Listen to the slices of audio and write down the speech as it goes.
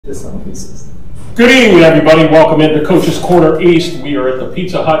Good evening, everybody. Welcome into Coach's Corner East. We are at the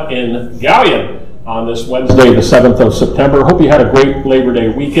Pizza Hut in Gallion on this Wednesday, the 7th of September. Hope you had a great Labor Day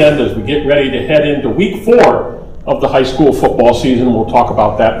weekend as we get ready to head into week 4 of the high school football season. We'll talk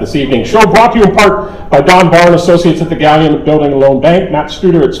about that this evening. Show brought to you in part by Don Barr and Associates at the Gallion Building and Loan Bank, Matt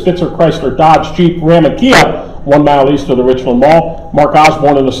Studer at Spitzer Chrysler Dodge Jeep Ram and Kia, 1 mile east of the Richland Mall. Mark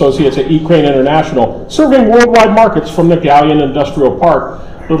Osborne and Associates at E-Crane International, serving worldwide markets from the Gallion Industrial Park.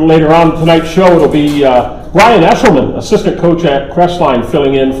 A little later on in tonight's show, it'll be Ryan Eshelman, assistant coach at Crestline,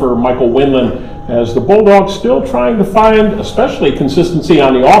 filling in for Michael Winland as the Bulldogs still trying to find especially consistency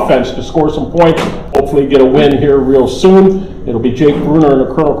on the offense to score some points, hopefully get a win here real soon. It'll be Jake Bruner and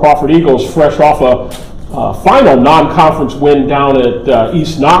the Colonel Crawford Eagles fresh off a final non-conference win down at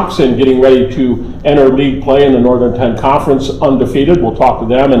East Knox and getting ready to enter league play in the Northern 10 Conference undefeated. We'll talk to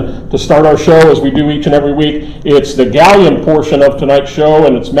them. And to start our show, as we do each and every week, it's the Gallion portion of tonight's show,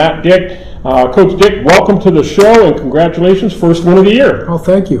 and it's Matt Dick. Coach Dick, welcome to the show, and congratulations, first win of the year. Oh,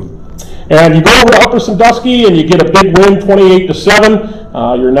 thank you. And you go over to Upper Sandusky and you get a big win,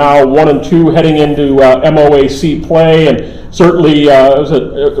 28-7. You're now 1-2 heading into MOAC play, and certainly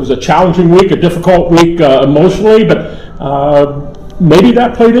it was a challenging week, a difficult week emotionally, but maybe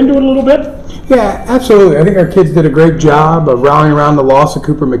that played into it a little bit? Yeah, absolutely. I think our kids did a great job of rallying around the loss of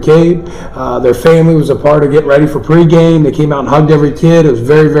Cooper McCabe. Their family was a part of getting ready for pregame. They came out and hugged every kid. It was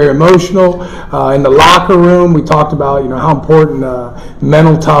very, very emotional. In the locker room, we talked about how important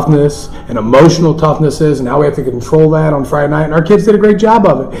mental toughness and emotional toughness is, and how we have to control that on Friday night. And our kids did a great job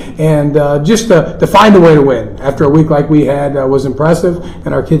of it. And just to find a way to win after a week like we had was impressive.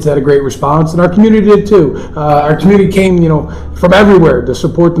 And our kids had a great response, and our community did too. Our community came, from everywhere to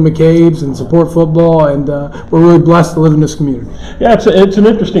support the McCabes and support football, and we're really blessed to live in this community. Yeah, it's an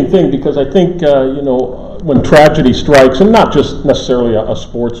interesting thing because I think when tragedy strikes, and not just necessarily a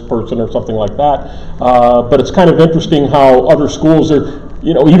sports person or something like that, but it's kind of interesting how other schools are,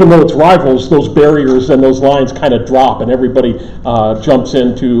 even though it's rivals, those barriers and those lines kind of drop, and everybody jumps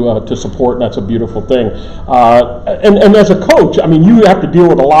in to support, and that's a beautiful thing. And as a coach, you have to deal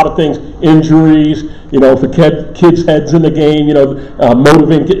with a lot of things, injuries. If the kid's head's in the game,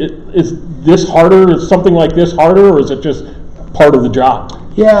 motivating. Is this harder? Is something like this harder, or is it just part of the job?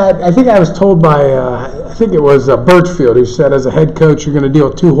 Yeah, I think I was told by, I think it was Birchfield, who said as a head coach, you're going to deal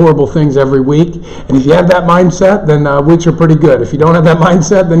with 2 horrible things every week. And if you have that mindset, then weeks are pretty good. If you don't have that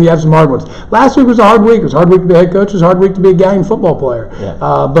mindset, then you have some hard ones. Last week was a hard week. It was a hard week to be a head coach. It was a hard week to be a Gallion football player. Yeah.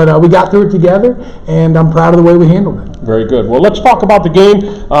 But we got through it together, and I'm proud of the way we handled it. Very good. Well, let's talk about the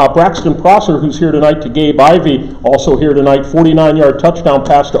game. Braxton Prosser, who's here tonight, to Gabe Ivey, also here tonight. 49-yard touchdown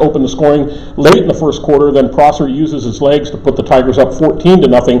pass to open the scoring late in the first quarter. Then Prosser uses his legs to put the Tigers up 14-0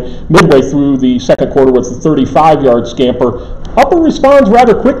 midway through the second quarter with a 35-yard scamper. Upper responds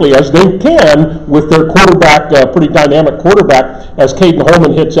rather quickly, as they can, with their quarterback, pretty dynamic quarterback, as Caden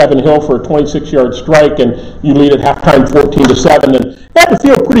Holman hits Evan Hill for a 26-yard strike, and you lead at halftime 14-7. And you had to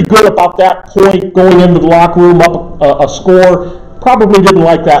feel pretty good about that point going into the locker room, up a score. Probably didn't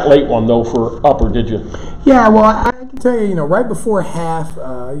like that late one, though, for Upper, did you? Yeah, well, I can tell you, right before half,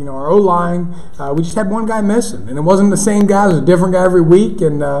 our O-line, we just had one guy missing. And it wasn't the same guy. It was a different guy every week.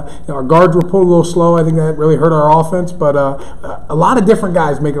 And, our guards were pulled a little slow. I think that really hurt our offense. But a lot of different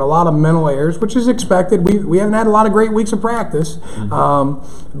guys making a lot of mental errors, which is expected. We haven't had a lot of great weeks of practice.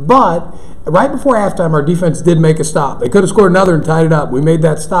 Mm-hmm. But right before halftime, our defense did make a stop. They could have scored another and tied it up. We made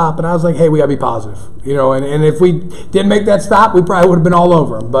that stop, and I was like, hey, we got to be positive. And if we didn't make that stop, we probably would have been all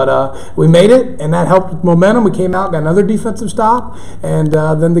over them. But we made it, and that helped with momentum. We came out, got another defensive stop, and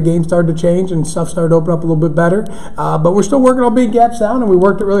then the game started to change, and stuff started to open up a little bit better. But we're still working on big gaps down, and we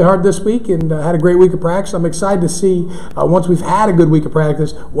worked it really hard this week and had a great week of practice. I'm excited to see, once we've had a good week of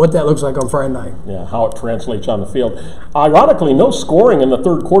practice, what that looks like on Friday night. Yeah, how it translates on the field. Ironically, no scoring in the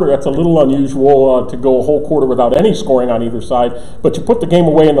third quarter. That's a little unusual to go a whole quarter without any scoring on either side. But to put the game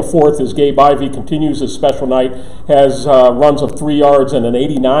away in the fourth as Gabe Ivey continues his special night, has runs of 3 yards and an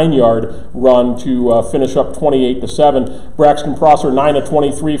 89-yard run to finish up 28-7. Braxton Prosser 9 of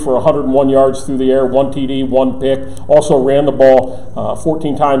 23 for 101 yards through the air, 1 TD, 1 pick. Also ran the ball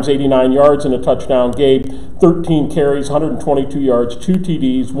 14 times, 89 yards and a touchdown. Gabe 13 carries, 122 yards, 2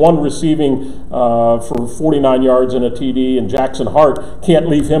 TDs, 1 receiving for 49 yards and a TD. And Jackson Hart, can't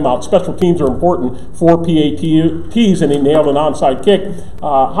leave him out. Special teams are important, 4 PATs, and he nailed an onside kick.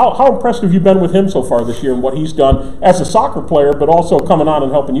 How impressed have you been with him so far this year and what he's done as a soccer player, but also coming on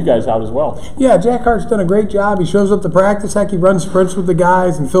and helping you guys out as well? Yeah, Jack Hart's done a great job. He shows up to practice. Heck, he runs sprints with the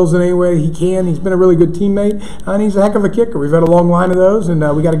guys and fills in any way he can. He's been a really good teammate, and he's a heck of a kicker. We've had a long line of those, and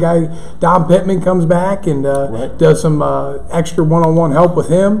we got a guy, Don Pittman, comes back and does some extra one-on-one help with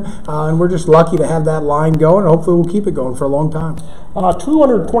him, and we're just lucky to have that line going. Hopefully we'll keep it going for a long time.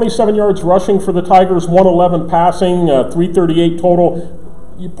 227 yards rushing for the Tigers, 111 passing, 338 total.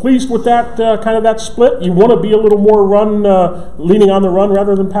 You pleased with that kind of that split? You want to be a little more leaning on the run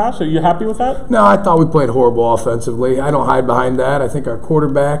rather than pass? Are you happy with that? No, I thought we played horrible offensively. I don't hide behind that. I think our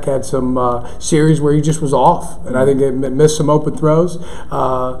quarterback had some series where he just was off, and I think it missed some open throws.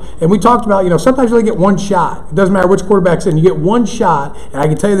 And we talked about, sometimes you only get one shot. It doesn't matter which quarterback's in. You get one shot, and I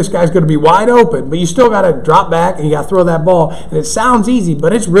can tell you this guy's going to be wide open, but you still got to drop back and you got to throw that ball. And it sounds easy,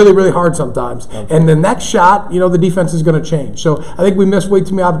 but it's really, really hard sometimes. Okay. And the next shot, the defense is going to change. So I think we missed way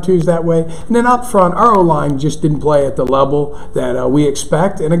too many opportunities that way. And then up front, our O-line just didn't play at the level that we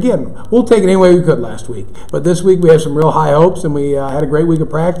expect. And again, we'll take it any way we could last week. But this week we have some real high hopes, and we had a great week of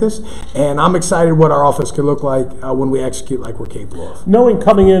practice. And I'm excited what our offense could look like when we execute like we're capable of. Knowing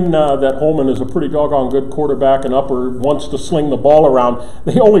coming in that Holman is a pretty doggone good quarterback and Upper wants to sling the ball around,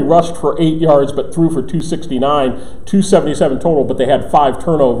 they only rushed for 8 yards but threw for 269, 277 total, but they had 5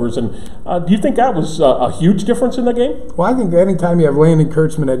 turnovers. And do you think that was a huge difference in the game? Well, I think anytime you have Landon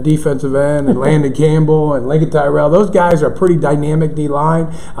Kurtzman at defensive end and Landon Campbell and Lincoln Tyrell, those guys are pretty dynamic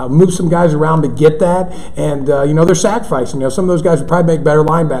D-line. Move some guys around to get that, and they're sacrificing. Some of those guys would probably make better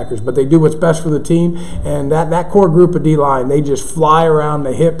linebackers, but they do what's best for the team. And that core group of D-line, they just fly around,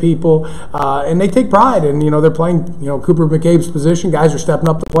 they hit people, and they take pride. And they're playing Cooper McCabe's position. Guys are stepping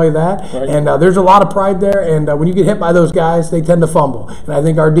up to play that, right. And there's a lot of pride there. And when you get hit by those guys, they tend to fumble. And I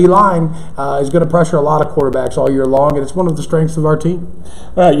think our D-line is going to pressure a lot of quarterbacks all year long, and it's one of the strengths of our team.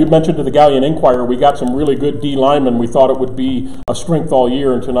 You mentioned to the Galleon Inquirer, we got some really good D linemen. We thought it would be a strength all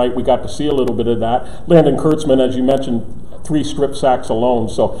year, and tonight we got to see a little bit of that. Landon Kurtzman, as you mentioned, 3 strip sacks alone.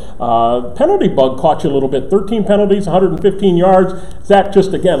 So penalty bug caught you a little bit. 13 penalties, 115 yards. Is that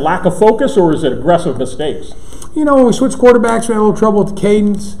just, again, lack of focus, or is it aggressive mistakes? When we switched quarterbacks, we had a little trouble with the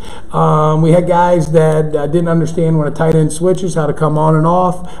cadence. We had guys that didn't understand when a tight end switches, how to come on and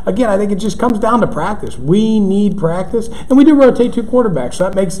off. Again, I think it just comes down to practice. We need practice, and we do rotate 2 quarterbacks, so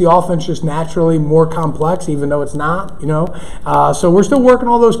that makes the offense just naturally more complex, even though it's not, So we're still working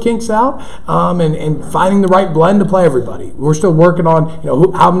all those kinks out and finding the right blend to play everybody. We're still working on,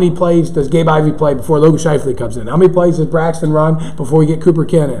 how many plays does Gabe Ivey play before Logan Shifley comes in? How many plays does Braxton run before we get Cooper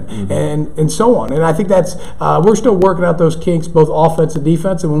Ken in? Mm-hmm. And so on. And I think that's we're still working out those kinks, both offense and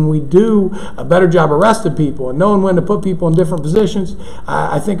defense. And when we do a better job arresting people and knowing when to put people in different positions,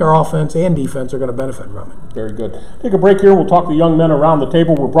 I think our offense and defense are going to benefit from it. Very good. Take a break here. We'll talk to young men around the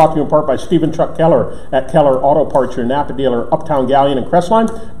table. We're brought to you in part by Stephen Chuck Keller at Keller Auto Parts, your Napa dealer, Uptown Galleon and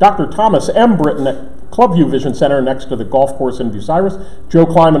Crestline. Dr. Thomas M. Britton at Clubview Vision Center next to the golf course in Bucyrus. Joe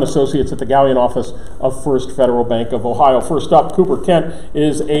Kleiman Associates at the Galleon office of First Federal Bank of Ohio. First up, Cooper Kent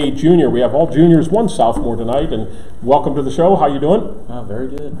is a junior. We have all juniors, 1 sophomore tonight, and welcome to the show. How you doing? Very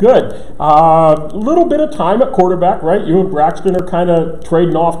good. Good. Little bit of time at quarterback, right? You and Braxton are kind of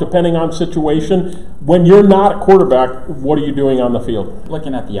trading off depending on situation. When you're not at quarterback, what are you doing on the field?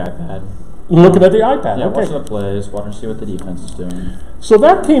 Looking at the iPad. Looking at the iPad. Yeah, okay. watching the plays, watching to see what the defense is doing. So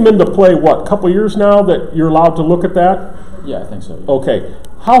that came into play, what, a couple years now that you're allowed to look at that? Yeah, I think so. Yeah. Okay.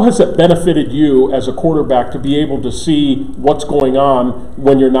 How has it benefited you as a quarterback to be able to see what's going on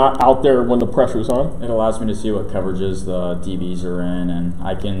when you're not out there when the pressure's on? It allows me to see what coverages the DBs are in, and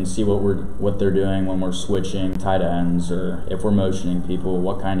I can see what they're doing when we're switching tight ends, or if we're motioning people,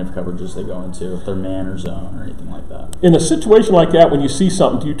 what kind of coverages they go into, if they're man or zone or anything like that. In a situation like that, when you see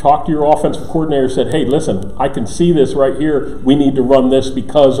something, do you talk to your offensive coordinator and say, hey, listen, I can see this right here. We need to run this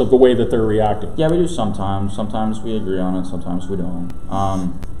because of the way that they're reacting? Yeah, we do sometimes. Sometimes we agree on it, sometimes we don't.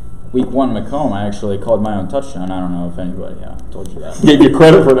 Week 1 Macomb, I actually called my own touchdown. I don't know if anybody told you that. Gave you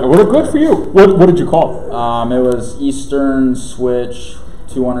credit for that. Well, good for you. What did you call? It was Eastern switch,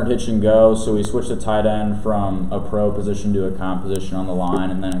 200 hitch and go. So we switched the tight end from a pro position to a comp position on the line,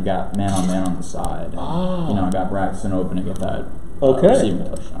 and then it got man on the side. And, I got Braxton open to get that receiving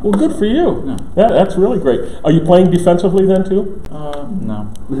touchdown. Well, good for you. Yeah. That's really great. Are you playing defensively then too?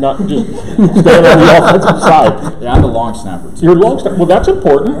 No. Not just staying on the offensive side. Yeah, I'm the long snapper too. You're long snapper. Well, that's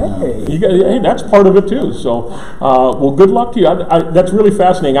important. Hey, that's part of it too. So, well, good luck to you. That's really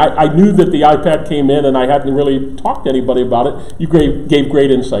fascinating. I knew that the iPad came in, and I hadn't really talked to anybody about it. You gave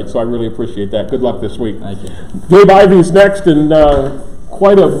great insight, so I really appreciate that. Good luck this week. Thank you. Gabe Ivey's next, and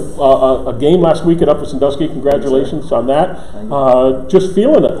quite a game last week at Upper Sandusky. Congratulations on that. Just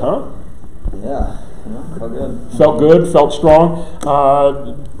feeling it, huh? Yeah, felt good. Felt good, felt strong.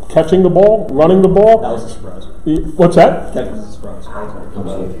 Catching the ball, running the ball. That was a surprise. What's that? That was a surprise.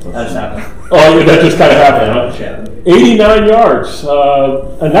 That just happened. Oh, yeah, that just kind of happened, huh? Just happened. 89 yards,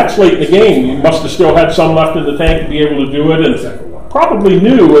 and that's late in the game. You must have still had some left in the tank to be able to do it, and probably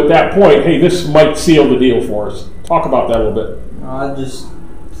knew at that point, hey, this might seal the deal for us. Talk about that a little bit.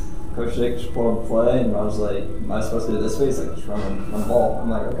 Coach Dick just pulled a play, and I was like, am I supposed to do it this way? He's like, just run the ball. I'm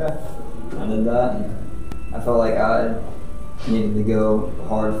like, okay. I did that, and I felt like I needed to go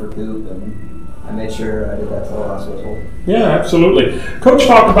hard for Coop, and I made sure I did that till the last whistle. Yeah, absolutely. Coach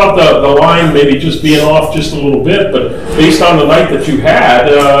talked about the line maybe just being off just a little bit, but based on the night that you had,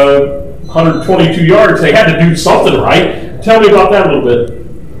 122 yards, they had to do something right. Tell me about that a little bit.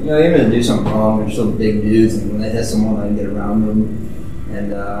 You know, even to do something wrong, they're still big dudes, and when they hit someone, I can get around them.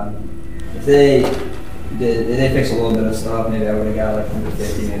 And if they fix a little bit of stuff, maybe I would have got like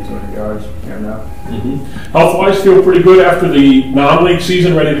 150, maybe 200 yards. You never know. Health-wise, feel pretty good after the non-league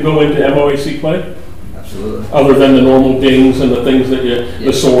season, ready to go into MOAC play? Absolutely. Other than the normal dings and the things that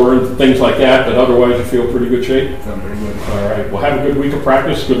the sore and things like that, but otherwise you feel pretty good shape? Feeling pretty good. All right. Well, have a good week of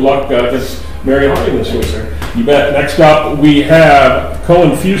practice. Good luck against Marion Harding this week. Sir. You bet. Next up, we have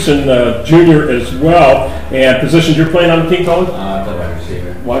Cohen Fusen, Jr. as well. And positions you're playing on the team, Cohen? Wide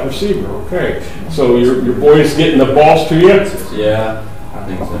receiver. Wide receiver. Okay. So your boy's getting the balls to you? Yeah, I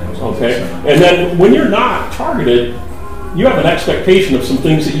think so. Okay. And then when you're not targeted, you have an expectation of some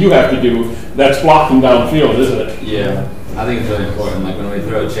things that you have to do that's blocking downfield, isn't it? Yeah. I think it's really important. Like when we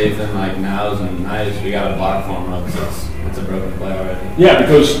throw chafing like nows and knives, we got to block for them up. It's a broken play already. Yeah,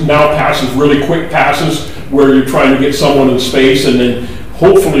 because now passes, really quick passes where you're trying to get someone in space and then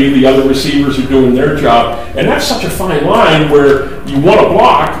hopefully the other receivers are doing their job. And that's such a fine line where you want to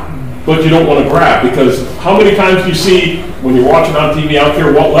block, but you don't want to grab, because how many times do you see when you're watching on TV, I don't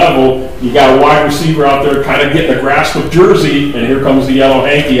care what level, you got a wide receiver out there kind of getting a grasp of jersey, and here comes the yellow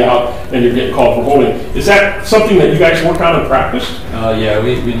hanky out, and you're getting called for holding. Is that something that you guys work on in practice? Yeah,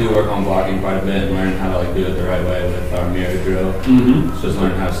 we do work on blocking quite a bit and learn how to do it the right way with our mirror drill. It's just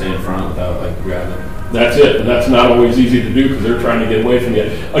learning how to stay in front without grabbing. That's it, and that's not always easy to do because they're trying to get away from you.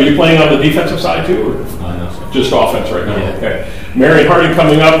 Are you playing on the defensive side too, or No, sir. just offense right now? Yeah. Okay. Marion Harding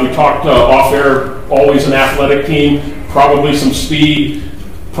coming up. We talked off air. Always an athletic team. Probably some speed.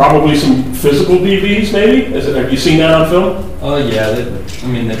 Probably some physical DBs. Maybe. Have you seen that on film? Oh yeah,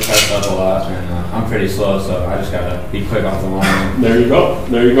 they press up a lot, and I'm pretty slow, so I just gotta be quick off the line. There you go.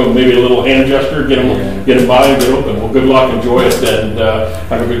 There you go. Maybe a little hand gesture, get them by and get open. Well, good luck, enjoy it, and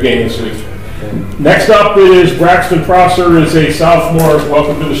have a good game this week. Next up is Braxton Prosser, is a sophomore.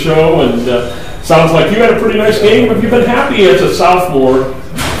 Welcome to the show, and sounds like you had a pretty nice game. Have you been happy as a sophomore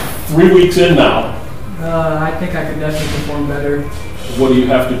 3 weeks in now? I think I could definitely perform better. What do you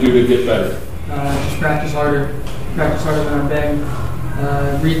have to do to get better? Just practice harder than I've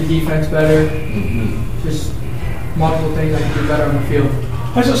been. Read the defense better. Just multiple things I can do better on the field.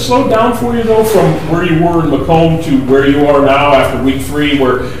 Has it slowed down for you, though, from where you were in Macomb to where you are now after week 3,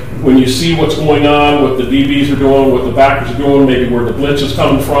 where when you see what's going on, what the DBs are doing, what the backers are doing, maybe where the blitz is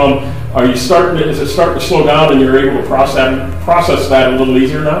coming from, is it starting to slow down and you're able to process that a little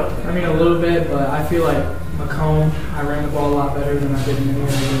easier now? I mean, a little bit, but I feel like Macomb, I ran the ball a lot better than I did in the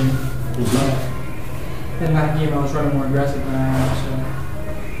other game. In that game, I was running more aggressive than I am.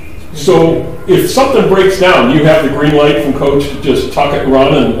 So if something breaks down, you have the green light from coach to just tuck it,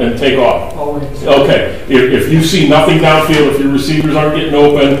 run, and take off? Always. Okay. If you see nothing downfield, if your receivers aren't getting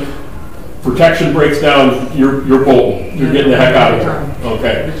open, protection breaks down, you're bolting. You're getting the heck out of here.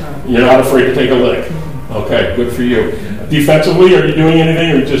 Okay. You're not afraid to take a lick. Okay, good for you. Defensively, are you doing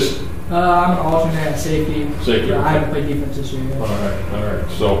anything or just? I'm an alternate at safety. Safety. I haven't played defense this year yet. All right.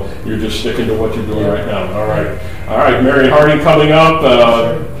 So you're just sticking to what you're doing right now. All right. Marion Harding coming up.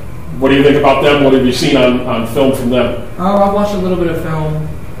 What do you think about them? What have you seen on film from them? I've watched a little bit of film.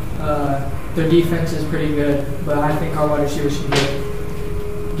 Their defense is pretty good, but I think our wide receivers can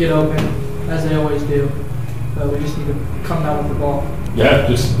get open, as they always do. But we just need to come down with the ball. Yeah,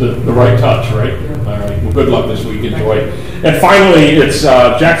 just the right touch, right? Yeah. All right. Well, good luck this week. Enjoy. And finally, it's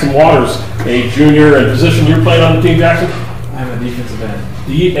Jackson Waters, a junior, and position you're playing on the team, Jackson? I'm a defensive end.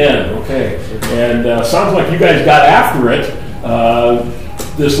 D-end, okay. And sounds like you guys got after it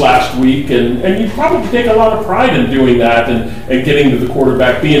this last week, and you probably take a lot of pride in doing that and getting to the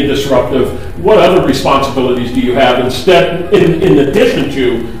quarterback, being disruptive. What other responsibilities do you have in addition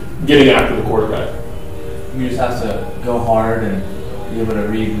to getting after the quarterback? We just have to go hard and be able to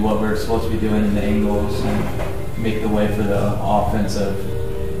read what we're supposed to be doing in the angles and make the way for the offensive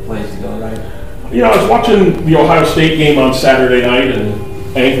plays to go right? You know, I was watching the Ohio State game on Saturday night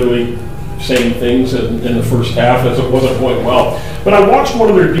and angrily saying things in the first half as it wasn't going well. But I watched one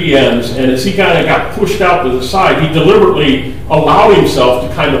of their DNs, and as he kind of got pushed out to the side, he deliberately allowed himself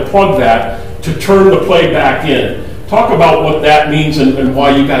to kind of plug that to turn the play back in. Talk about what that means and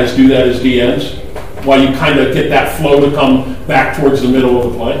why you guys do that as DNs, why you kind of get that flow to come back towards the middle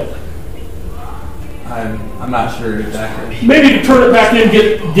of the play. I'm not sure exactly. Maybe to turn it back in,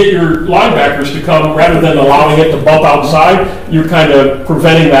 get your linebackers to come rather than allowing it to bump outside. You're kind of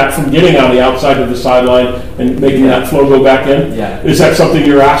preventing that from getting on the outside of the sideline and making that flow go back in. Yeah. Is that something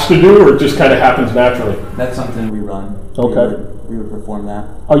you're asked to do, or it just kind of happens naturally? That's something we run. Okay. We would perform that.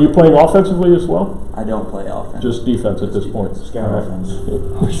 Are you playing offensively as well? I don't play offense. Just defense at this point. Scout offense.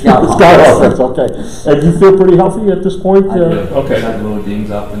 Scout offense. Okay. And you feel pretty healthy at this point? I do. Okay. Just had little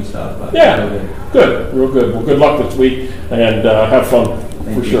dings up and stuff. But Yeah. Good. Real good. Well, good luck this week, and have fun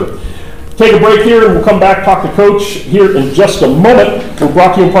for sure. Take a break here, and we'll come back, talk to Coach here in just a moment. We're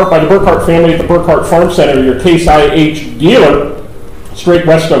brought to you in part by the Burkhart family at the Burkhart Farm Center, your Case IH dealer, straight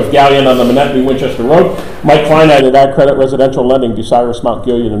west of Gallion on the Manette Winchester Road. Mike Kleinite at Ag Credit Residential Lending, Bucyrus, Mount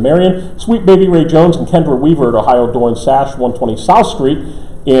Gilead, and Marion. Sweet Baby Ray Jones and Kendra Weaver at Ohio Door and Sash, 120 South Street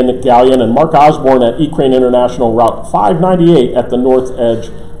in Gallion, and Mark Osborne at E-Crane International, Route 598 at the north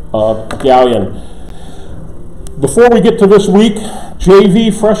edge of Gallion. Before we get to this week,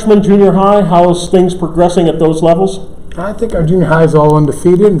 JV, freshman, junior high, how's things progressing at those levels? I think our junior high is all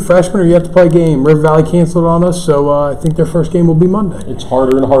undefeated, and freshmen are yet to play a game. River Valley canceled on us, so I think their first game will be Monday. It's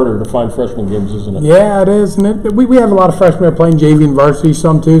harder and harder to find freshman games, isn't it? Yeah, it is. And we have a lot of freshmen that are playing JV and varsity,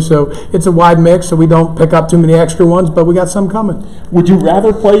 some too, so it's a wide mix, so we don't pick up too many extra ones, but we got some coming. Would you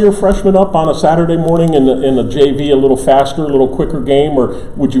rather play your freshmen up on a Saturday morning in the JV a little faster, a little quicker game, or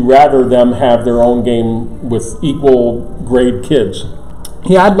would you rather them have their own game with equal grade kids?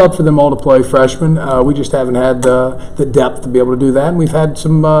 Yeah, I'd love for them all to play freshmen. We just haven't had the depth to be able to do that. And we've had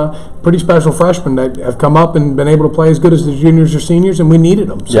some pretty special freshmen that have come up and been able to play as good as the juniors or seniors, and we needed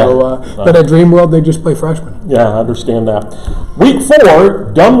them. So, but at Dream World, they just play freshmen. Yeah, I understand that. Week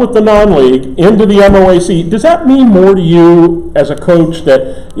 4, done with the non-league, into the MOAC. Does that mean more to you as a coach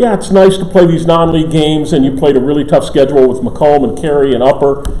that, yeah, it's nice to play these non-league games, and you played a really tough schedule with Macomb and Cary and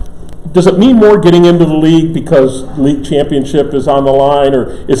Upper? Does it mean more getting into the league because league championship is on the line, or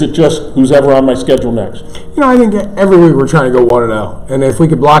is it just who's ever on my schedule next? You know, I think every week we're trying to go 1-0. And if we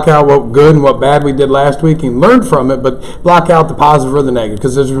could block out what good and what bad we did last week and learn from it, but block out the positive or the negative,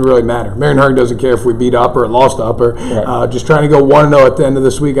 because it doesn't really matter. Marion Harding doesn't care if we beat Upper or lost to Upper. Right. Just trying to go 1-0 at the end of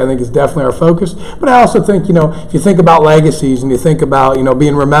this week, I think, is definitely our focus. But I also think, you know, if you think about legacies and you think about, you know,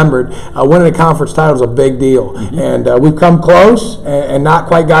 being remembered, winning a conference title is a big deal. Mm-hmm. And we've come close and not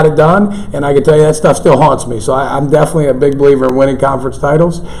quite got it done. And I can tell you that stuff still haunts me. So I'm definitely a big believer in winning conference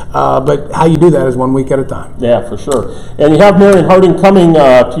titles. But how you do that is 1 week at a time. Yeah, for sure. And you have Marion Harding coming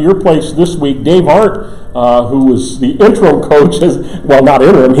to your place this week. Dave Hart, who was the interim coach, well, not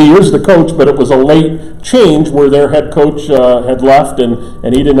interim, he is the coach, but it was a late change where their head coach had left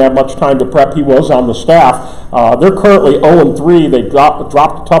and he didn't have much time to prep. He was on the staff. They're currently 0-3. They dropped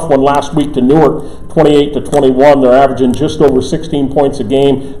a tough one last week to Newark, 28-21. They're averaging just over 16 points a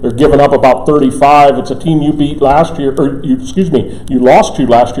game. They're giving up about 35. It's a team you beat last year, or you lost to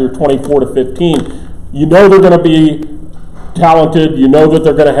last year, 24-15. You know they're going to be talented. You know that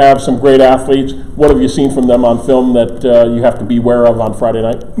they're going to have some great athletes. What have you seen from them on film that you have to be aware of on Friday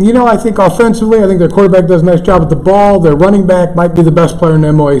night? You know, I think offensively, I think their quarterback does a nice job with the ball. Their running back might be the best player in the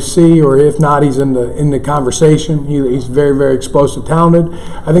MOAC, or if not, he's in the conversation. He's very, very explosive, talented.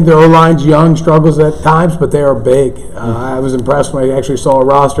 I think their O-line's young, struggles at times, but they are big. I was impressed when I actually saw a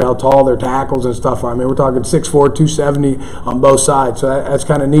roster, how tall their tackles and stuff are. I mean, we're talking 6'4", 270 on both sides, so that's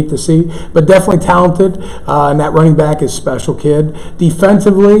kind of neat to see. But definitely talented, and that running back is special kid.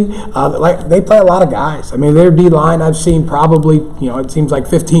 Defensively, they play a lot of guys. I mean, their D-line, I've seen probably, it seems like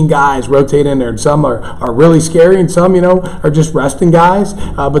 15 guys rotate in there, and some are really scary, and some, are just resting guys.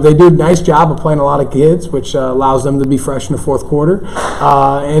 But they do a nice job of playing a lot of kids, which allows them to be fresh in the fourth quarter.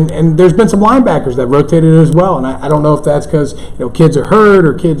 And there's been some linebackers that rotated as well, and I don't know if that's because, kids are hurt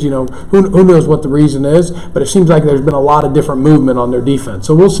or kids, who knows what the reason is, but it seems like there's been a lot of different movement on their defense.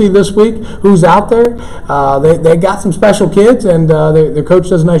 So we'll see this week who's out there. They got some special kids, and their coach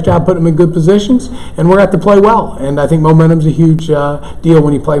does a nice job putting them in good positions, and we're at to play well. And I think momentum's a huge deal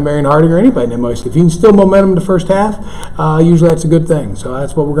when you play Marion Harding or anybody in MOAC. If you can still momentum the first half, usually that's a good thing. So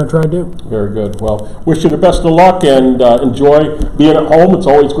that's what we're going to try to do. Very good. Well, wish you the best of luck, and enjoy being at home. It's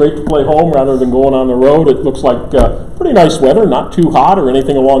always great to play home rather than going on the road. It looks like pretty nice weather, not too hot or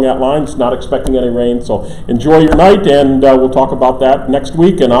anything along that line. It's not expecting any rain, so enjoy your night, and we'll talk about that next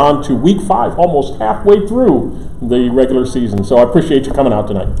week and on to week 5, almost halfway through the regular season. So I appreciate you coming out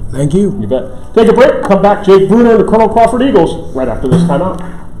tonight. Thank you. You bet. Take a break, come back, Jake Bruner and the Colonel Crawford Eagles right after this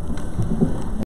timeout.